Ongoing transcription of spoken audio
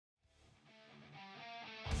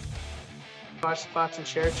Botch Spots and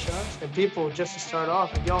Chair Shots. And people, just to start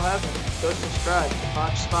off, if y'all haven't, go subscribe to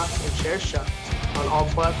Botch Spots and Chair Shots on all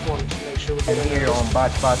platforms to make sure we get Here on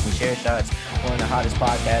Botch Spots and Chair Shots, one of the hottest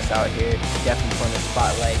podcasts out here. Definitely putting the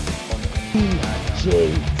spotlight on the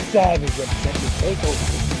DJ Savage representing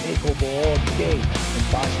Takeover all day. And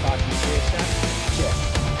Botch Spots and Chair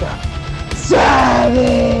Shots, Jeff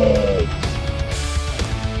Savage!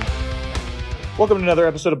 Welcome to another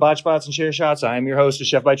episode of Botch Spots and Chair Shots. I am your host, a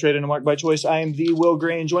chef by trade and a mark by choice. I am the Will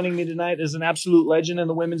Gray, and joining me tonight is an absolute legend in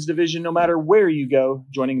the women's division, no matter where you go.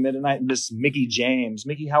 Joining me tonight, Miss Mickie James.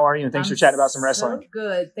 Mickie, how are you? And thanks for chatting about some wrestling. So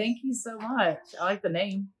good. Thank you so much. I like the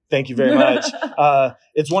name. Thank you very much.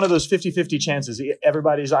 It's one of those 50-50 chances.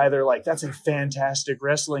 Everybody's either like, that's a fantastic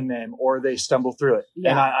wrestling name, or they stumble through it.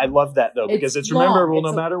 Yeah. And I love that, though, because it's rememberable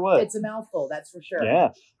no matter what. It's a mouthful, that's for sure. Yeah.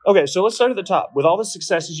 Okay, so let's start at the top. With all the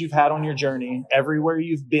successes you've had on your journey, everywhere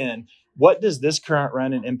you've been, what does this current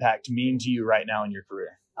run and Impact mean to you right now in your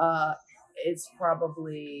career? It's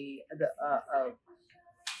probably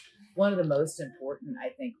one of the most important, I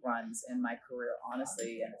think, runs in my career,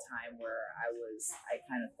 honestly, in a time where I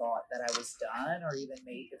kind of thought that I was done, or even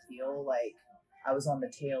made to feel like I was on the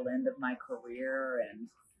tail end of my career, and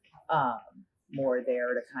more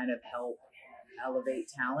there to kind of help elevate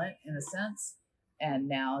talent in a sense. And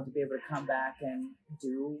now to be able to come back and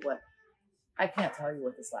do what, I can't tell you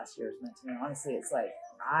what this last year has meant to me. Honestly, it's like,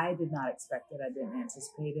 I did not expect it. I didn't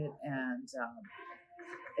anticipate it. And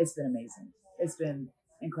it's been amazing. It's been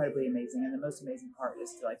incredibly amazing. And the most amazing part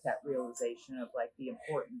is to like that realization of like the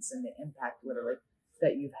importance and the impact literally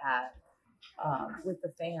that you've had with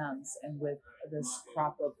the fans and with this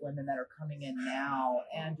crop of women that are coming in now,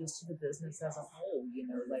 and just to the business as a whole, you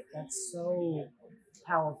know, like that's so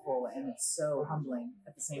powerful and it's so humbling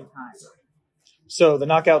at the same time. So the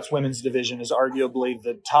Knockouts women's division is arguably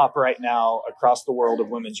the top right now across the world of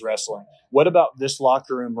women's wrestling. What about this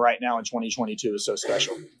locker room right now in 2022 is so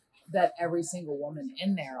special? That every single woman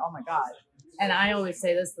in there, oh my God. And I always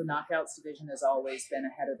say this, the Knockouts division has always been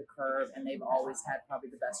ahead of the curve, and they've always had probably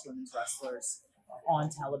the best women's wrestlers on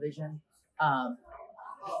television.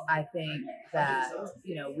 I think that,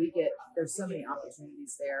 you know, there's so many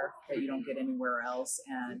opportunities there that you don't get anywhere else.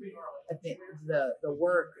 And I think the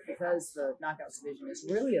work, because the Knockouts division is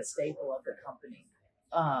really a staple of the company,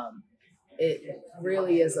 it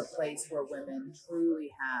really is a place where women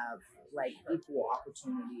truly have like equal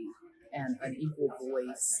opportunity and an equal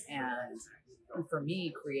voice. And for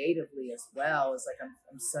me, creatively as well, it's like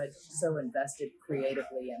I'm so invested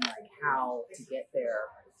creatively in like how to get there,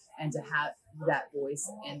 and to have that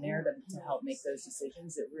voice in there to help make those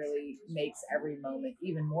decisions. It really makes every moment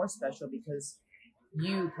even more special, because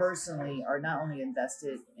you personally are not only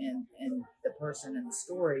invested in the person and the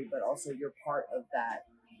story, but also you're part of that,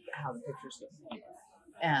 how the pictures get made.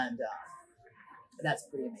 And that's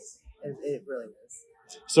pretty amazing. It really is.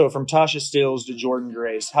 So from Tasha Steelz to Jordynne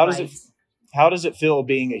Grace, how does it feel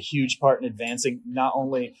being a huge part in advancing not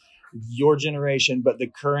only your generation, but the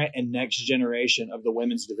current and next generation of the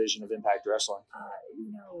women's division of Impact Wrestling?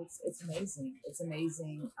 You know, it's amazing. It's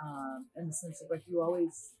amazing in the sense of like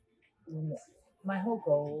my whole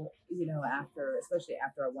goal, you know, especially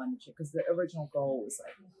after I won the championship, because the original goal was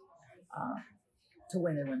like to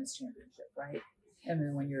win the women's championship, right? And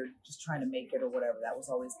then when you're just trying to make it or whatever, that was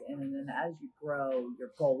always the end. And then as you grow,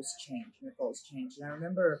 your goals change. And I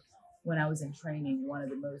remember when I was in training, one of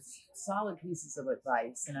the most solid pieces of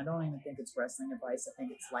advice, and I don't even think it's wrestling advice, I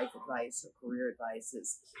think it's life advice or career advice,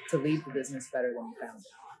 is to leave the business better than you found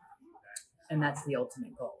it. And that's the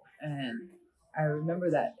ultimate goal. And I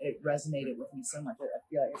remember that it resonated with me so much. I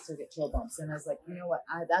feel like I still get chill bumps. And I was like, you know what?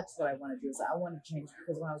 That's what I want to do. Is I want to change,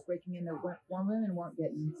 because when I was breaking in, women weren't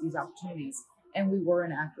getting these opportunities. And we were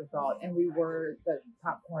an afterthought, and we were the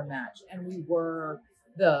popcorn match, and we were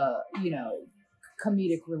the, you know,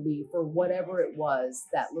 comedic relief or whatever it was,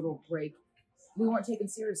 that little break. We weren't taken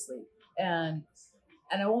seriously. And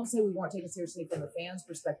I won't say we weren't taken seriously from the fans'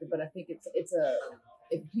 perspective, but I think if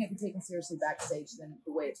you can't be taken seriously backstage, then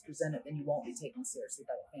the way it's presented, then you won't be taken seriously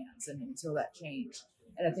by the fans. And until that changed.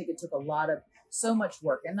 And I think it took so much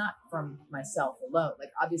work, and not from myself alone.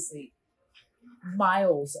 Like obviously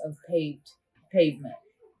miles of pavement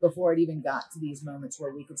before it even got to these moments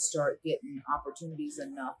where we could start getting opportunities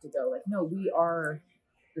enough to go like, no, we are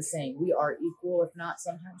the same. We are equal. If not,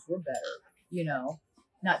 sometimes we're better, you know,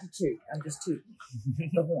 not to toot. I'm just tooting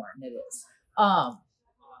the horn. It is.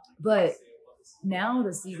 But now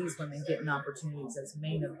to see these women getting opportunities as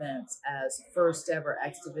main events, as first ever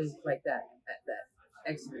X Division, like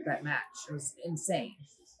that match was insane.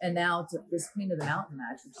 And now to this Queen of the Mountain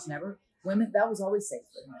match, which is never women, that was always safe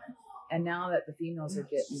for women. And now that the females are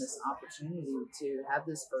getting this opportunity to have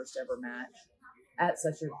this first ever match at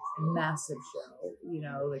such a massive show, you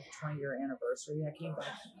know, like 20-year anniversary, I came back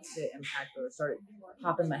to Impact or started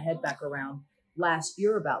popping my head back around last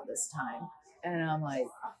year about this time. And I'm like,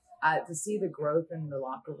 to see the growth in the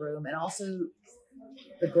locker room and also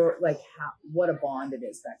the girl, like what a bond it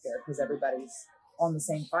is back there because everybody's on the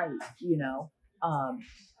same fight, you know.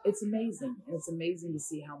 It's amazing. And it's amazing to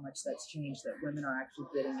see how much that's changed, that women are actually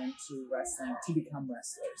getting into wrestling to become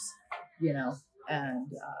wrestlers, you know.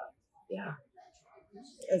 And yeah,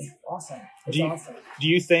 it's awesome. It's awesome. Do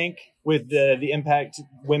you think with the Impact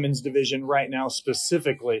women's division right now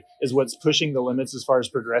specifically is what's pushing the limits as far as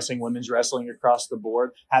progressing women's wrestling across the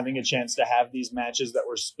board, having a chance to have these matches that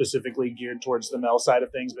were specifically geared towards the male side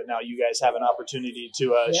of things, but now you guys have an opportunity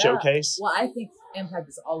to showcase? Well, I think Impact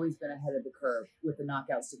has always been ahead of the curve with the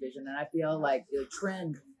Knockouts division, and I feel like the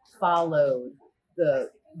trend followed the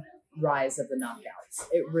rise of the Knockouts.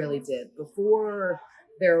 It really did. Before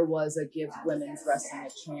there was a give women's wrestling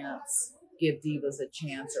a chance, give divas a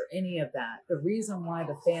chance, or any of that, the reason why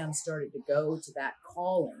the fans started to go to that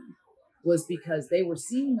calling was because they were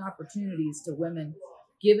seeing opportunities to women,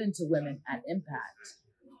 given to women at Impact,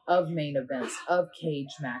 of main events, of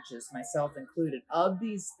cage matches, myself included, of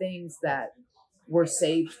these things that were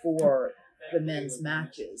saved for the men's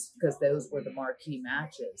matches because those were the marquee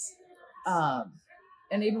matches.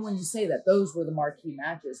 And even when you say that, those were the marquee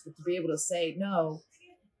matches, but to be able to say, no,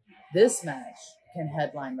 this match can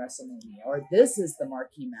headline WrestleMania, or this is the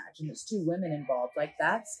marquee match, and it's two women involved. Like,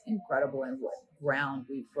 that's incredible, and what ground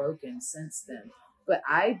we've broken since then. But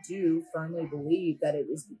I do firmly believe that it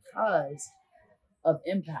was because of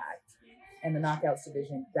Impact and the Knockouts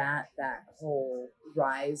division that whole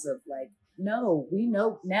rise of like, no, we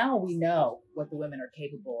know what the women are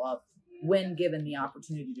capable of when given the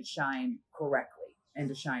opportunity to shine correctly and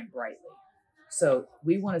to shine brightly. So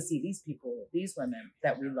we want to see these people, these women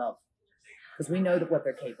that we love, because we know what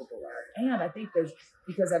they're capable of. And I think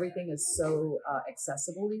because everything is so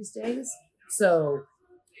accessible these days, so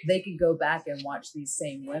they can go back and watch these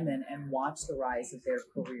same women and watch the rise of their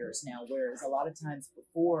careers now. Whereas a lot of times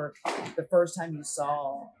before, the first time you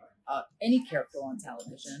saw any character on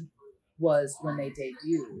television was when they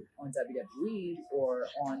debuted on WWE or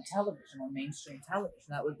on television, on mainstream television.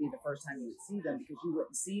 That would be the first time you would see them, because you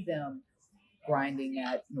wouldn't see them grinding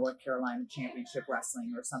at North Carolina Championship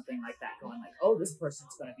Wrestling or something like that, going like, oh, this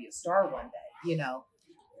person's going to be a star one day, you know.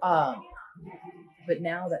 But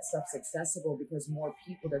now that stuff's accessible because more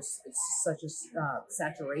people, it's such a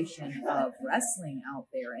saturation of wrestling out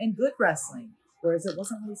there, and good wrestling, whereas it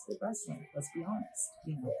wasn't always good wrestling. Let's be honest.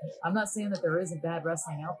 You know, I'm not saying that there isn't bad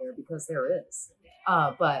wrestling out there, because there is,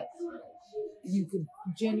 but you could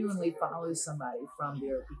genuinely follow somebody from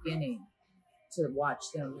their beginning to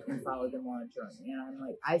watch them and follow them on a journey. And I'm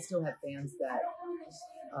like, I still have fans that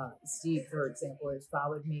Steve, for example, has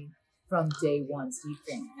followed me from day one. Steve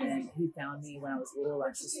Fink, and he found me when I was little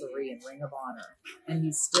Alexis Marie in Ring of Honor, and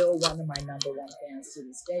he's still one of my number one fans to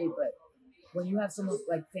this day. But when you have someone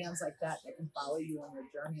like fans like that can follow you on your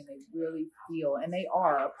journey, and they really feel, and they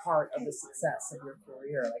are a part of the success of your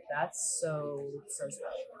career, like that's so special.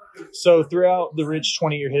 So throughout the rich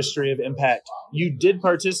 20-year history of Impact, you did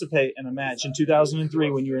participate in a match in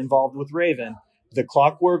 2003 when you were involved with Raven, the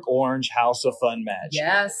Clockwork Orange House of Fun match.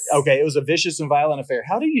 Yes. Okay, it was a vicious and violent affair.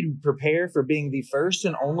 How do you prepare for being the first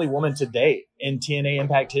and only woman to date in TNA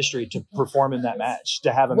Impact history to perform in that match,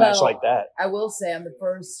 to have a match like that? I will say I'm the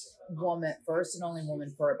first and only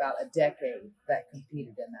woman for about a decade that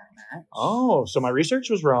competed in that match. Oh, so my research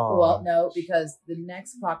was wrong. Well, no, because the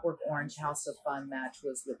next Clockwork Orange House of Fun match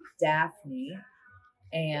was with Daphne,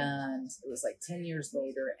 and it was like 10 years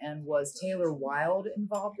later. And was Taylor Wilde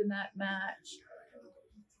involved in that match?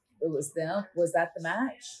 It was them. Was that the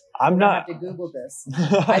match? I'm not. I have to Google this.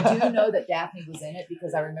 I do know that Daphne was in it,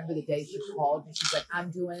 because I remember the day she called and she's like,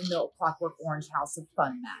 I'm doing the Clockwork Orange House of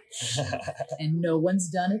Fun match. And no one's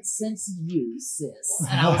done it since you, sis.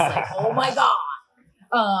 And I was like, oh my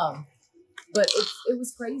God. But it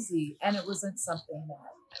was crazy. And it wasn't something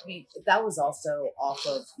that, I mean, that was also off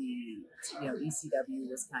of the,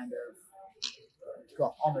 ECW was kind of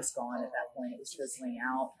almost gone at that point. It was fizzling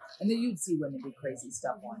out, and then you'd see women do crazy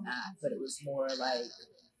stuff on that, but it was more like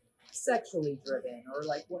sexually driven or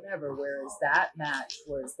like whatever, whereas that match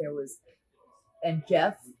and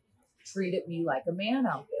Jeff treated me like a man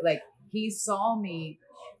out there. Like, he saw me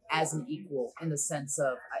as an equal, in the sense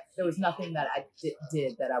of there was nothing that I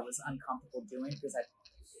did that I was uncomfortable doing, because I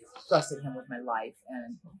trusted him with my life,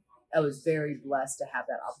 and I was very blessed to have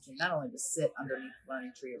that opportunity, not only to sit underneath the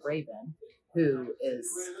learning tree of Raven, who is,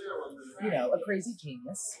 a crazy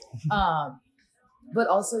genius, but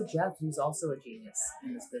also Jeff, who's also a genius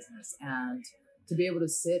in this business. And to be able to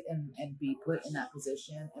sit and be put in that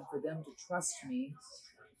position and for them to trust me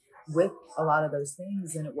with a lot of those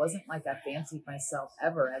things. And it wasn't like I fancied myself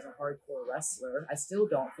ever as a hardcore wrestler. I still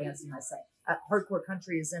don't fancy myself. Hardcore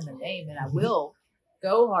country is in the name, and I will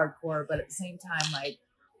go hardcore, but at the same time, like,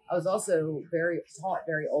 I was also taught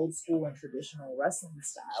very old school and traditional wrestling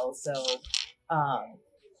style. So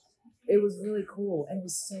it was really cool, and it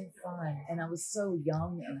was so fun. And I was so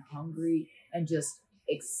young and hungry and just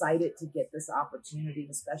excited to get this opportunity,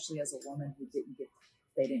 especially as a woman who didn't get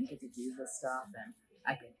to do this stuff. And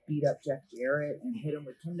I could beat up Jeff Jarrett and hit him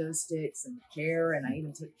with kendo sticks and the chair. And I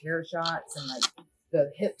even took chair shots and like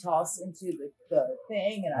the hip toss into the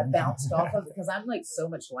thing. And I bounced off of it because I'm like so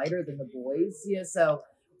much lighter than the boys. Yeah. So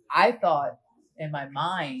I thought in my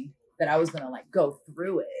mind that I was going to like go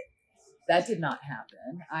through it. That did not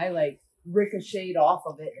happen. I like ricocheted off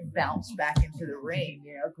of it and bounced back into the ring,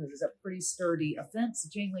 because it's a pretty sturdy fence. A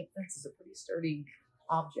chain link fence is a pretty sturdy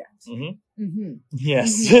object. Mm-hmm. Mm-hmm.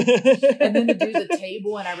 Yes. Mm-hmm. And then to do the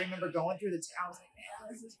table, and I remember going through the table, I was like, man,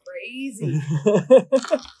 this is crazy.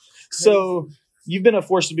 So you've been a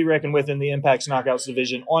force to be reckoned with in the Impact's Knockouts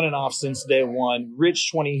division on and off since day one.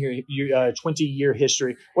 Rich 20-year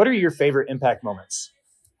history. What are your favorite Impact moments?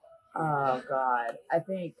 Oh, God. I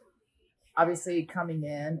think obviously coming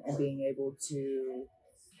in and being able to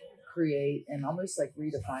create and almost like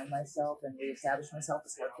redefine myself and reestablish myself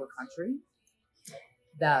as hardcore country.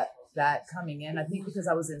 That coming in, I think because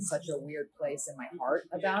I was in such a weird place in my heart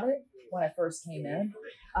about it when I first came in.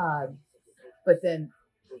 But then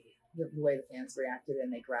the way the fans reacted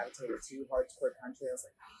and they gravitated to hardcore country, I was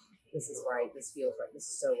like, this is right. This feels right. This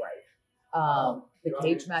is so right. The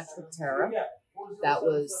cage match with Tara,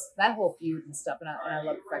 that whole feud and stuff. And I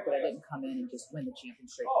love the fact that I didn't come in and just win the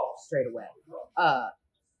championship straight away.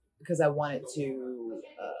 Because I wanted to,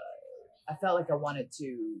 I felt like I wanted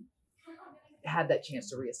to have that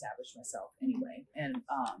chance to reestablish myself anyway and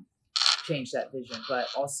change that vision. But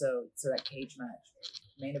also, so that cage match,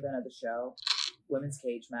 main event of the show, women's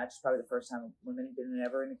cage match, probably the first time women have been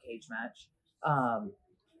ever in a cage match,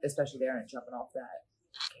 especially there and jumping off that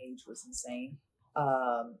cage was insane.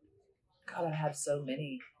 God, I have so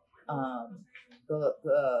many.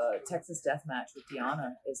 The Texas Death Match with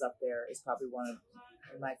Deanna is up there. Is probably one of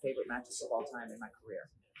my favorite matches of all time in my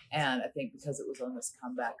career. And I think because it was on this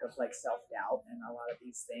comeback of like self-doubt and a lot of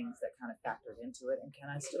these things that kind of factored into it. And can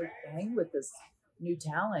I still hang with this new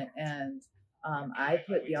talent? And I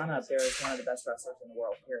put Deanna up there as one of the best wrestlers in the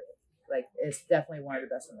world, period. Like, it's definitely one of the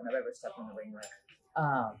best women I've ever stepped in the ring with.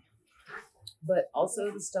 But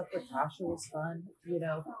also the stuff with Tasha was fun,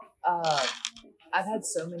 I've had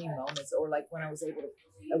so many moments, or like when I was able to,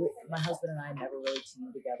 my husband and I never really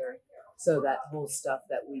teamed together. So that whole stuff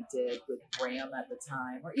that we did with Bram at the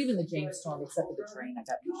time, or even the James Storm, except for the train, I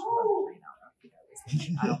got pushed on the train. I don't know if you know this.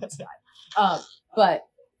 I almost died. But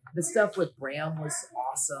the stuff with Bram was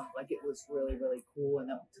awesome. Like, it was really, really cool. And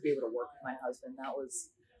to be able to work with my husband,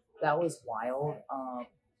 that was wild.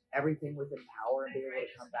 Everything with Empower and being able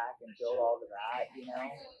to come back and build all of that,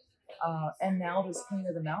 And now this Queen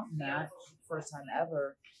of the Mountain match, first time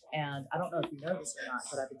ever. And I don't know if you know this or not,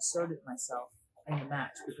 but I've inserted myself in the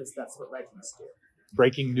match because that's what legends do.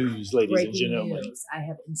 Breaking news, ladies and gentlemen. News. I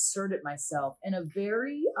have inserted myself in a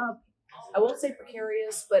very, I won't say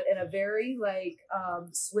precarious, but in a very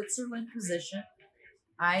Switzerland position.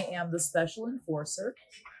 I am the special enforcer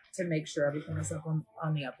to make sure everything is up on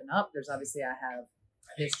the up and up. There's obviously, I have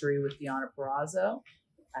history with Deonna Purrazzo.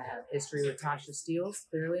 I have history with Tasha Steelz,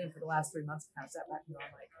 clearly. And for the last 3 months, I kind of sat back and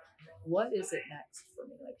I'm like, what is it next for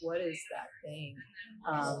me? Like, what is that thing?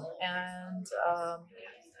 I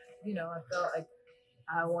felt like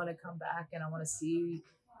I want to come back and I want to see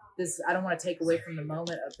this. I don't want to take away from the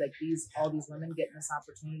moment of like all these women getting this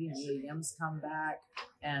opportunity. Mia Yim's come back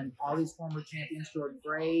and all these former champions, Jordan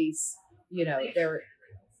Grace, they're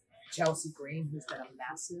Chelsea Green, who's been a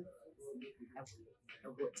massive, I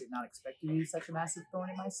did not expect to be such a massive thorn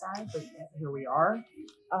in my side, but here we are.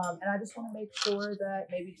 And I just want to make sure that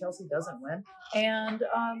maybe Chelsea doesn't win and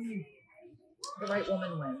the right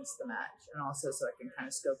woman wins the match. And also so I can kind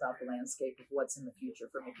of scope out the landscape of what's in the future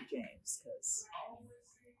for Mickie James, because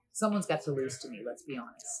someone's got to lose to me, let's be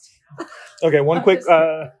honest. Okay,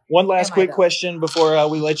 one last quick question before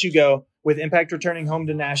we let you go. With Impact returning home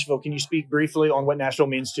to Nashville, can you speak briefly on what Nashville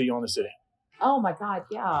means to you on the city? Oh my God,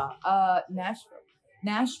 yeah.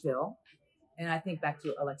 Nashville, and I think back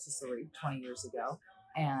to Alexis Lurie 20 years ago,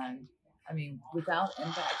 and I mean, without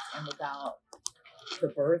Impact and without the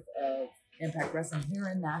birth of Impact Wrestling here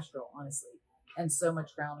in Nashville, honestly, and so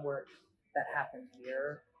much groundwork that happened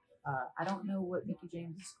here, I don't know what Mickie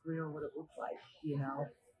James' career would have looked like, you know?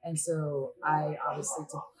 And so I obviously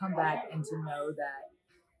to come back and to know that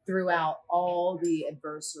throughout all the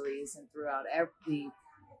adversaries and throughout every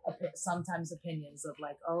sometimes opinions of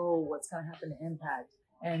like, oh, what's going to happen to Impact?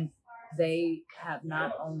 And they have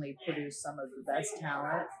not only produced some of the best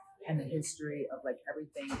talent and the history of like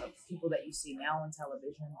everything of people that you see now on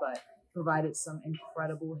television, but provided some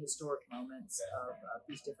incredible historic moments of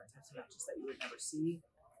these different types of matches that you would never see.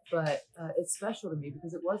 But it's special to me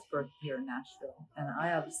because it was birthed here in Nashville. And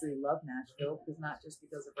I obviously love Nashville because not just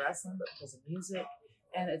because of wrestling, but because of music.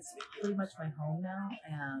 And it's pretty much my home now.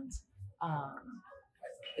 And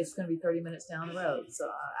it's going to be 30 minutes down the road. So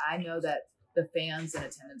I know that the fans in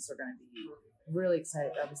attendance are going to be really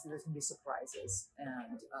excited. Obviously, there's going to be surprises.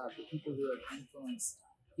 And the people who have influenced,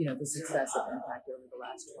 you know, the success of Impact over the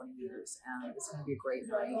last 20 years. And it's going to be a great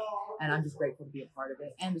night. And I'm just grateful to be a part of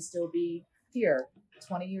it and to still be here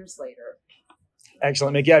 20 years later.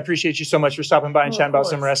 Excellent, Mickie. I appreciate you so much for stopping by and chatting about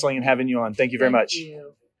course. some wrestling and having you on. Thank you very much. Thank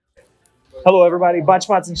you. Hello, everybody. Botch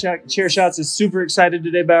Spots and Chair Shots is super excited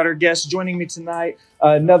today about our guest joining me tonight.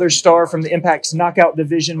 Another star from the Impact's Knockout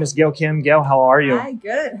division, Miss Gail Kim. Gail, how are you? Hi,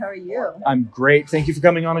 good. How are you? I'm great. Thank you for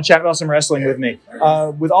coming on and chatting about some wrestling with me.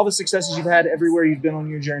 With all the successes you've had everywhere you've been on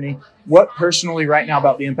your journey, what personally right now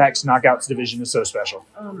about the Impact's Knockouts division is so special?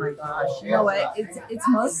 Oh my gosh. You know what? It's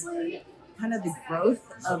mostly kind of the growth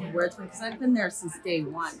of where it's been, because I've been there since day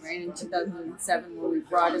one, right? In 2007 when we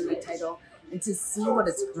brought in the title. And to see what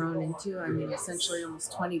it's grown into, I mean, essentially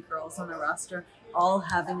almost 20 girls on the roster, all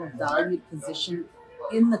having a valued position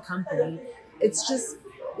in the company. It's just,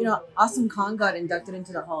 you know, Awesome Kong got inducted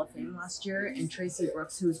into the Hall of Fame last year, and Tracy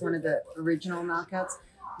Brooks, who was one of the original Knockouts,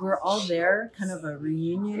 we were all there, kind of a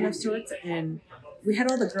reunion of sorts, and we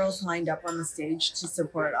had all the girls lined up on the stage to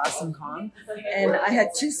support Awesome Kong. And I had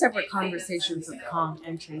two separate conversations with Kong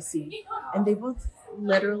and Tracy, and they both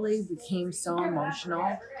literally became so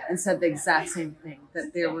emotional and said the exact same thing,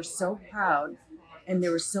 that they were so proud and they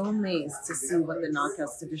were so amazed to see what the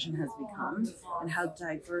Knockouts division has become and how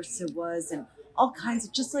diverse it was, and all kinds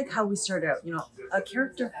of, just like how we started out, you know, a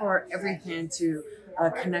character for every fan to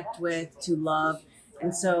connect with, to love.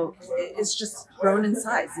 And so it's just grown in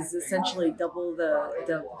size. It's essentially double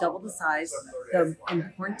the size. The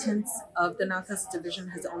importance of the Knockouts division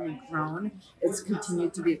has only grown. It's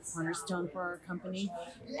continued to be a cornerstone for our company,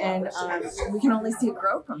 and we can only see it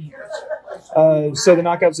grow from here. So the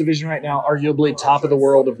Knockouts division right now, arguably top of the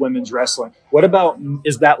world of women's wrestling. What about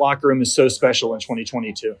is that locker room is so special in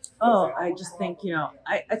 2022? Oh, I just think, you know,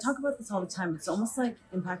 I talk about this all the time. It's almost like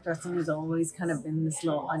Impact Wrestling has always kind of been this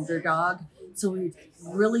little underdog. So we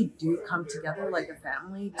really do come together like a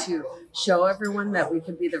family to show everyone that we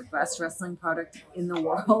could be the best wrestling product in the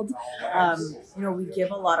world. You know, we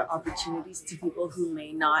give a lot of opportunities to people who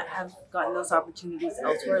may not have gotten those opportunities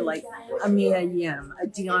elsewhere, like a Mia Yim, a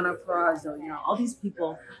Deonna Purrazzo, you know, all these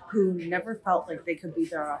people who never felt like they could be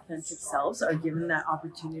their authentic selves are given that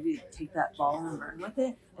opportunity to take that ball and run with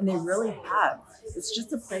it. And they really have. It's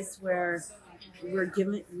just a place where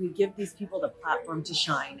we give these people the platform to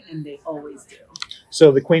shine, and they always do.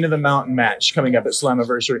 So the Queen of the Mountain match coming up at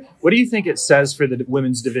Slammiversary. What do you think it says for the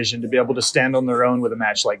women's division to be able to stand on their own with a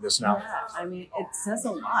match like this now? Yeah, I mean, it says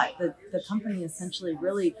a lot. The company essentially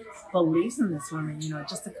really believes in this woman. You know,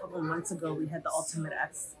 just a couple of months ago, we had the Ultimate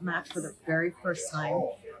X match for the very first time.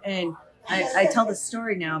 And I tell this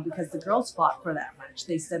story now because the girls fought for that match.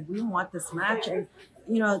 They said, we want this match. And,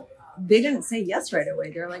 you know, they didn't say yes right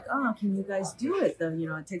away. They're like, oh, can you guys do it? Though, you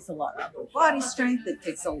know, it takes a lot of body strength. It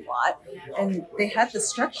takes a lot. And they had the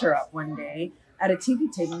structure up one day at a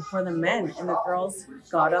TV taping for the men. And the girls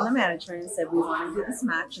got on the management and said, we want to do this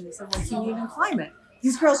match. And they said, well, can you even climb it?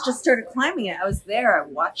 These girls just started climbing it. I was there. I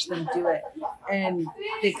watched them do it. And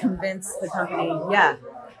they convinced the company, yeah,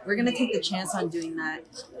 we're going to take the chance on doing that.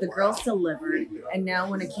 The girls delivered. And now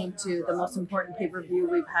when it came to the most important pay-per-view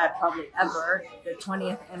we've had probably ever, the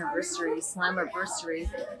 20th anniversary, Slammiversary,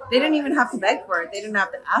 they didn't even have to beg for it. They didn't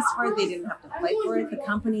have to ask for it. They didn't have to fight for it. The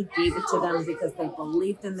company gave it to them because they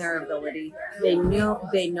believed in their ability. They know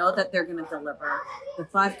that they're going to deliver. The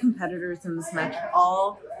 5 competitors in this match,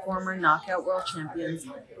 all former Knockout World Champions.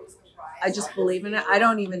 I just believe in it. I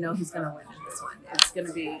don't even know who's going to win in this one. It's going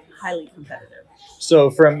to be highly competitive.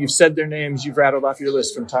 So you've said their names, you've rattled off your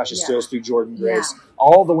list from Tasha Steelz through Jordan Grace, Yeah.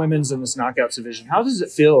 all the women's in this Knockouts division. How does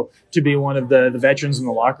it feel to be one of the veterans in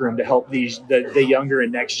the locker room to help the younger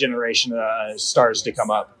and next generation stars to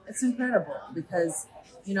come up? It's incredible because,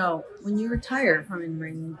 you know, when you retire from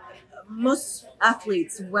in-ring, most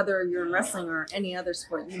athletes, whether you're in wrestling or any other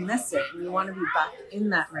sport, you miss it and you want to be back in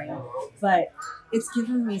that ring. But it's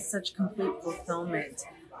given me such complete fulfillment.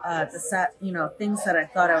 Things that I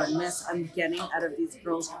thought I would miss, I'm getting out of these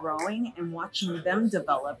girls growing and watching them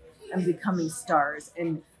develop and becoming stars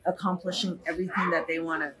and accomplishing everything that they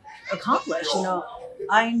want to accomplish.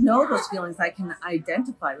 I know those feelings. I can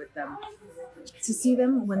identify with them. To see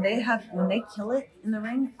them when they kill it in the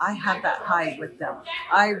ring, I have that high with them.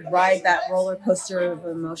 I ride that roller coaster of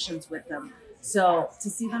emotions with them. So to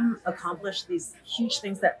see them accomplish these huge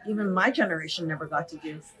things that even my generation never got to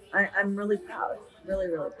do, I'm really proud. Really,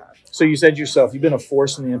 really proud. So you said yourself, you've been a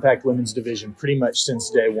force in the Impact Women's Division pretty much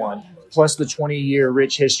since day one, plus the 20-year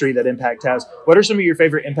rich history that Impact has. What are some of your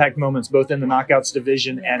favorite Impact moments, both in the Knockouts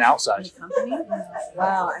division and outside? The company?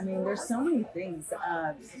 Wow, there's so many things.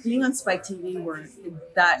 Being on Spike TV, where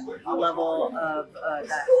that level of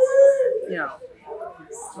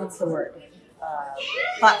what's the word?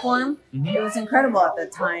 Platform. Mm-hmm. It was incredible at the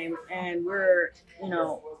time, and we're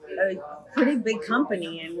a pretty big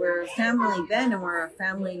company, and we're a family then, and we're a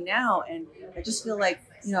family now. And I just feel like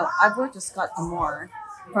I've worked with Scott D'Amore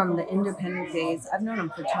from the independent days. I've known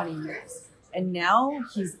him for 20 years, and now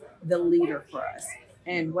he's the leader for us.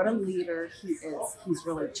 And what a leader he is. He's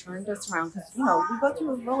really turned us around because we go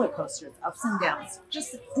through roller coasters, ups and downs,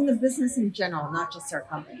 just in the business in general, not just our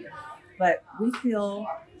company. But we feel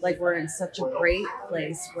like we're in such a great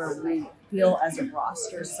place where we feel as a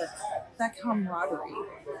roster, such that camaraderie.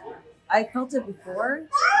 I felt it before,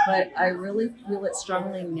 but I really feel it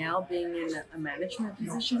strongly now, being in a management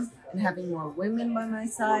position and having more women by my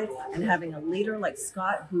side and having a leader like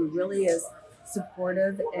Scott who really is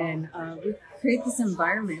supportive. And we create this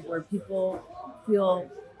environment where people feel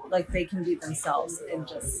like they can be themselves and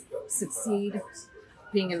just succeed,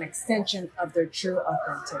 being an extension of their true,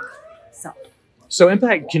 authentic self. So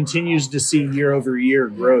Impact continues to see year-over-year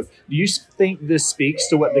growth. Do you think this speaks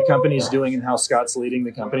to what the company is doing and how Scott's leading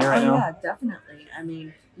the company right now? Yeah, definitely.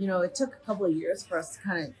 It took a couple of years for us to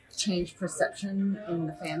kind of change perception in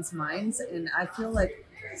the fans' minds. And I feel like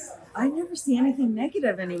I never see anything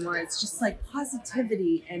negative anymore. It's just like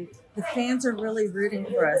positivity. And the fans are really rooting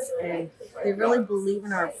for us. And they really believe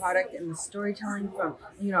in our product and the storytelling from,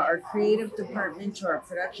 our creative department to our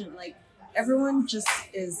production. Like, everyone just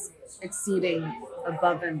is exceeding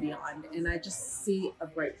above and beyond, and I just see a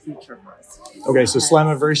bright future for us. Okay, so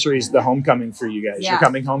Slammiversary is the homecoming for you guys. Yeah. You're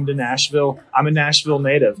coming home to Nashville. I'm a Nashville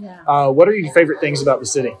native. Yeah. What are your favorite things about the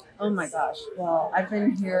city? Oh my gosh. Well, I've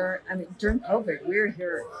been here, during COVID, we were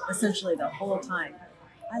here essentially the whole time.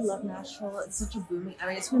 I love Nashville. It's such a booming,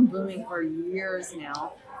 it's been booming for years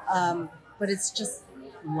now, but it's just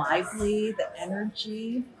lively, the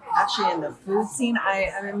energy, actually in the food scene.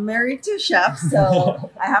 I'm married to a chef,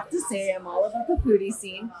 so I have to say I'm all about the foodie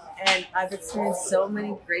scene, and I've experienced so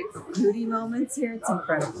many great foodie moments here. It's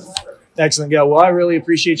incredible. Excellent, Gail. Well, I really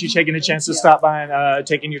appreciate you taking a chance to stop by and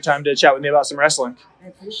taking your time to chat with me about some wrestling. I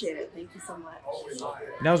appreciate it. Thank you so much.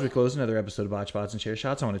 Now, as we close another episode of Botch Spots and Chair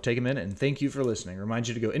Shots, I want to take a minute and thank you for listening. Remind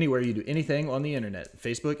you to go anywhere you do anything on the internet.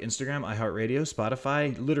 Facebook, Instagram, iHeartRadio,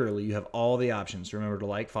 Spotify. Literally, you have all the options. Remember to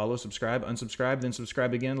like, follow, subscribe, unsubscribe, then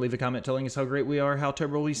subscribe again. Leave a comment telling us how great we are, how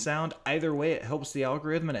terrible we sound. Either way, it helps the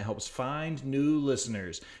algorithm and it helps find new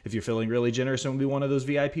listeners. If you're feeling really generous and will be one of those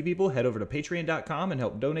VIP people, head over to patreon.com and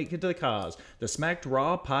help donate to the cause, the Smacked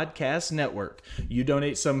Raw Podcast Network. You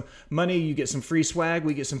donate some money, you get some free swag,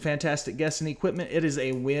 we get some fantastic guests and equipment. It is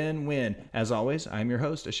a win-win. As always, I'm your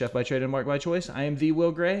host, a chef by trade and mark by choice. I am the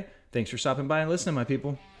Will Gray. Thanks for stopping by and listening, my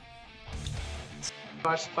people.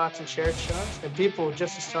 Botch Spots and Chair Shots. And people,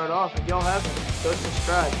 just to start off, if y'all haven't, go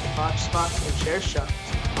subscribe to Botch Spots and Chair Shots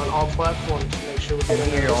on all platforms to make sure we get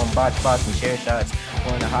here on Botch Spots and Chair Shots,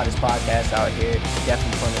 one of the hottest podcasts out here.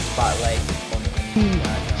 Definitely putting the spotlight on the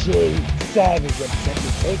DJ Savage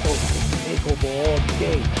representing Takeover all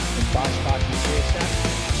day. And Botch Spots and Chair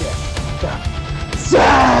Shots.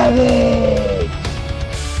 Savage!